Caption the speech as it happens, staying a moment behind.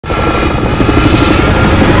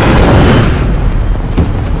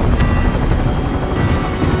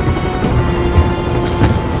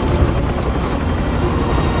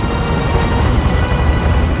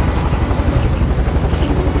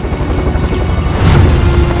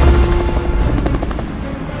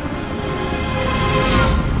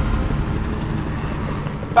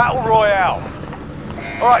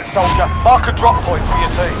Alright, soldier, mark a drop point for your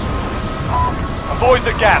team. Avoid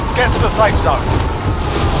the gas, get to the safe zone.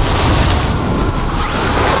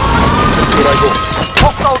 Here I go.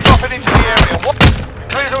 Hostile dropping into the area.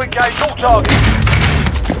 Clear to engage all targets.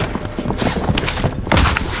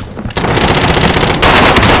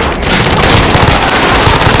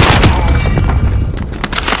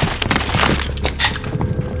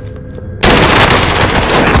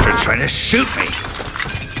 Bastard's trying to shoot me.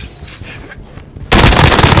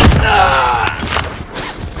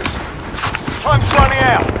 Time's running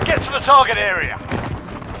out. Get to the target area.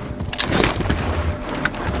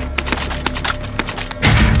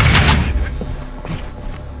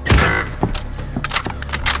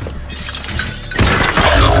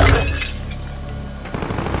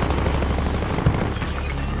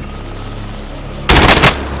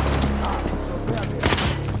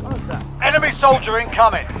 Enemy soldier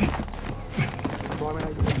incoming.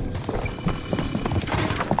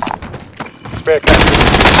 Spare cash.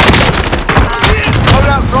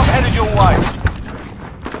 Loadout drop headed your way.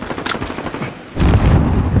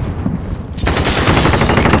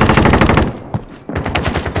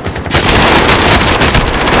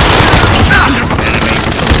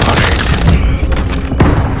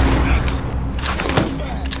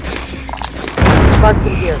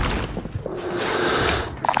 Marking here.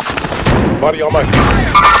 Body on my feet.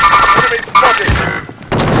 Enemy spotted.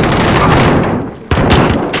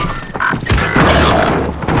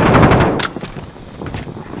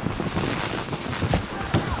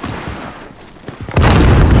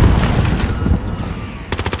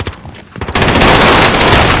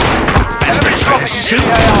 Shoot!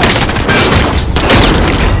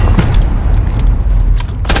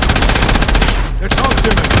 They're talking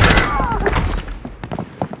to me.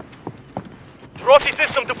 Rossi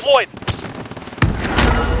system deployed.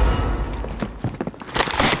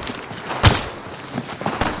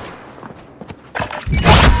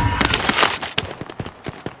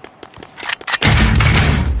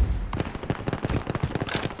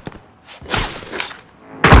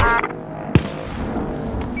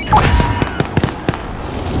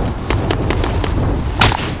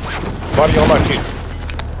 Body on my feet.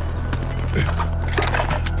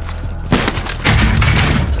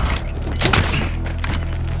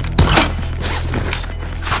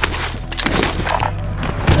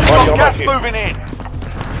 Body on gas moving in.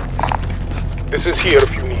 This is here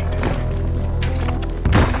if you need.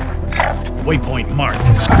 Waypoint marked.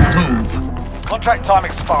 Move. Contract time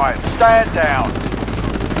expired. Stand down.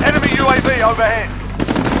 Enemy UAV overhead.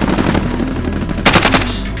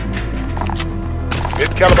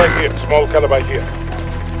 Mid caliber here, small caliber here.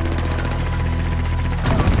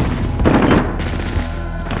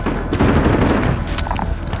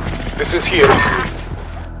 This is here.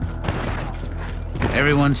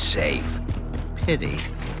 Everyone's safe. Pity.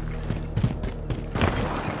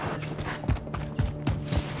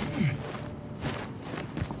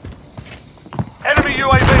 Enemy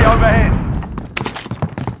UAV overhead.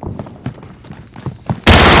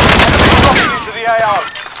 Enemy dropping into the AO.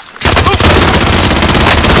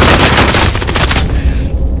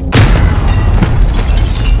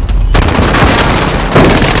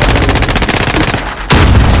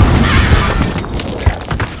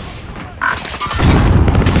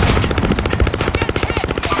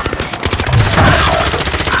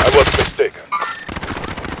 I was mistaken.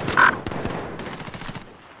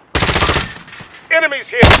 Enemies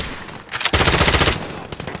here!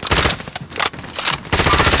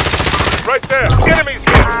 Right there! Enemies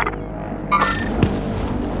here!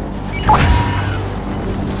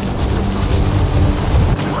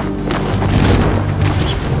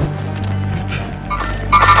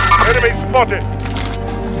 Enemy spotted!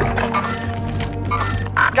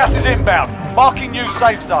 Gas is inbound. Marking new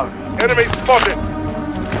safe zone. Enemy spotted!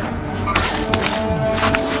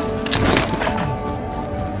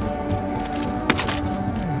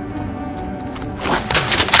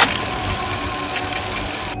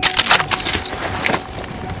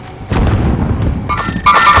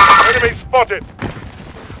 Enemy spotted!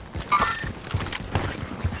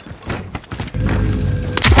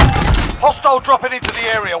 Hostile dropping into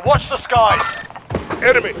the area. Watch the skies.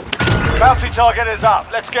 Enemy! Bounty target is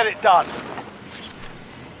up. Let's get it done.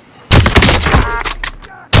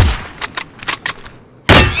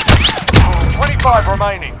 Enemy. 25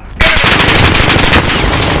 remaining.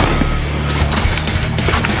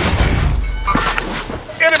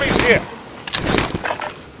 Enemies here!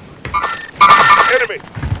 Enemy!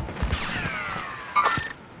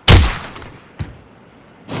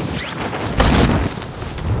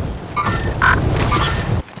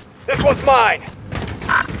 This one's mine.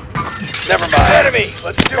 Never mind. Enemy.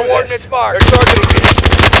 Let's do Coordinates marked. They're targeting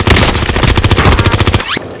me.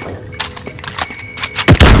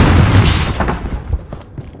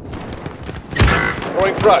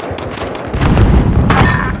 Roger.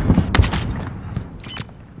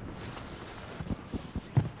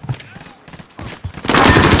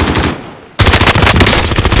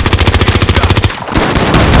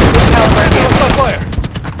 Hostile fire.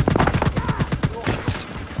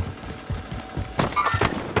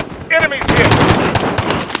 Enemies here.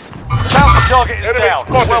 Bounty target is Enemy down.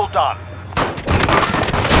 spotted. Well done.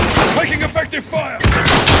 Taking effective fire!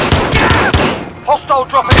 Hostile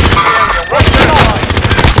dropping into the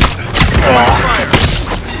area.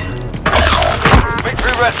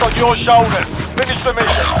 Victory rests on your shoulders. Finish the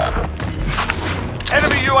mission.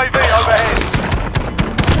 Enemy UAV overhead.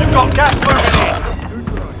 You've got gas moving in.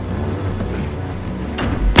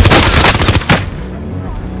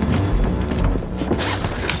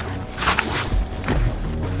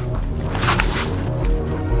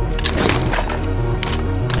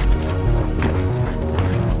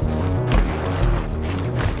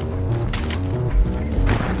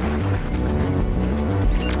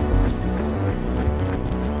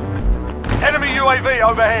 Enemy UAV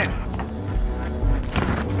overhead.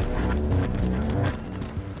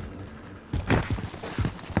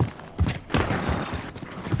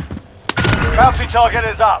 Bounty target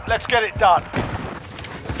is up. Let's get it done.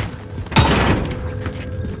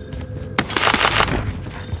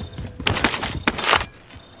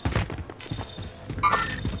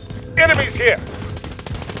 Enemies here.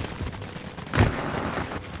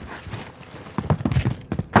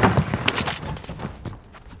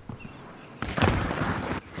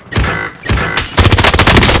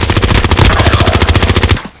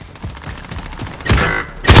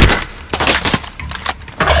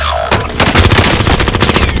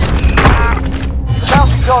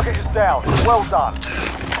 Target is down. Well done.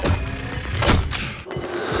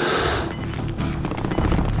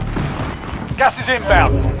 Gas is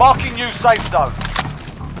inbound. Marking new safe zone.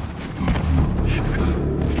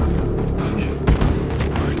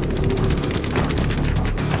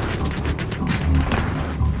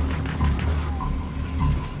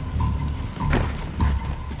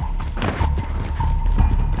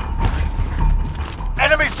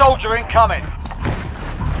 Enemy soldier incoming.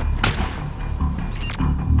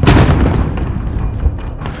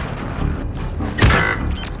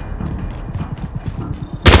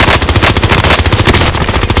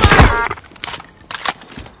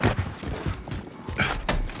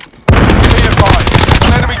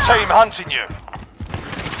 Team hunting you.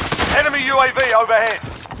 Enemy UAV overhead.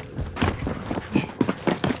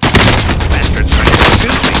 Bastard trying to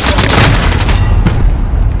shoot me.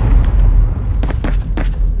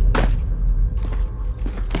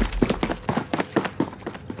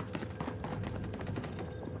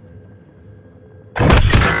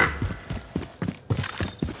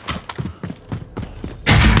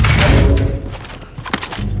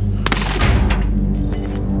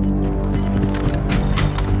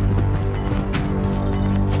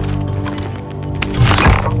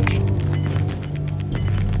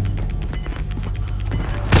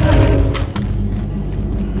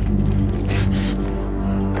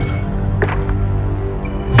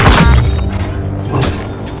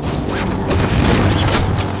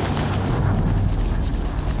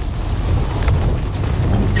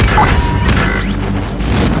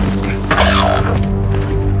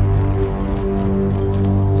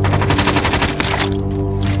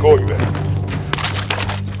 Going there.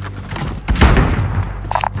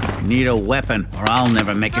 Need a weapon, or I'll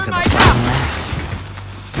never make it to the final lap.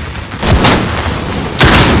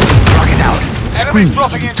 Rocket out. Enemy Scream.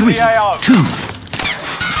 dropping into 3, the AO. 2.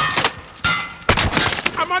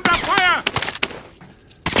 I'm under fire!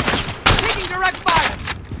 Taking direct fire!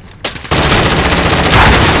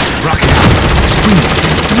 Rocket out. Scream.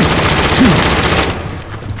 3, 2.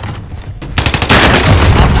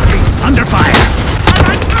 Under fire.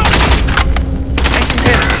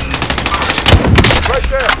 Right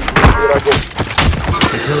there. Here I go.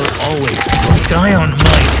 You'll always die on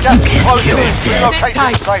might. Gas You is can't closing kill in. dead. Relocate to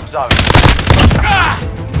the safe zone.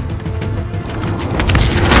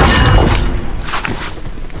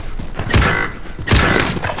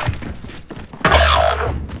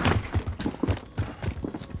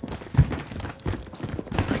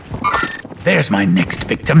 There's my next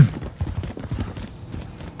victim.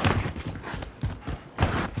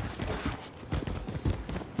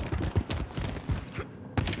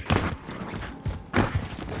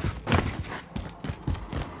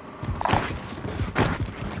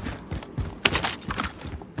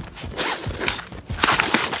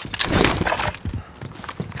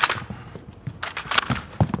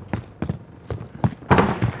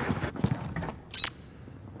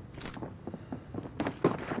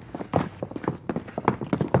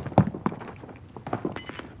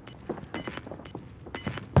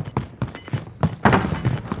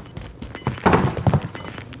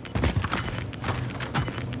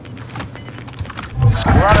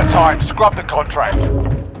 time. Scrub the contract.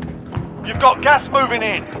 You've got gas moving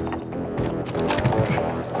in.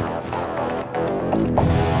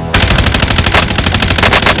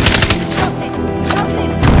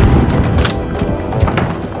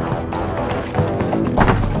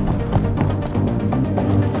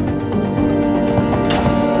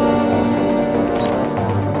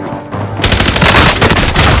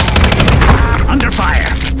 Under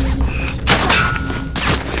fire!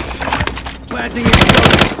 Planting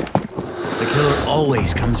explosives. The killer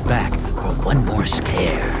always comes back for one more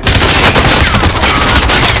scare.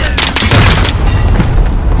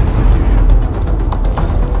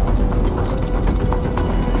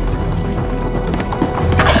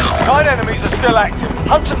 9 enemies are still active.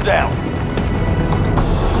 Hunt them down.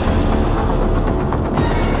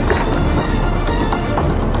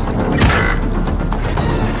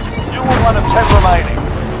 You were one of 10 remaining.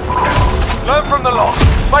 Learn from the loss.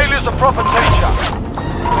 Failure's a proper teacher.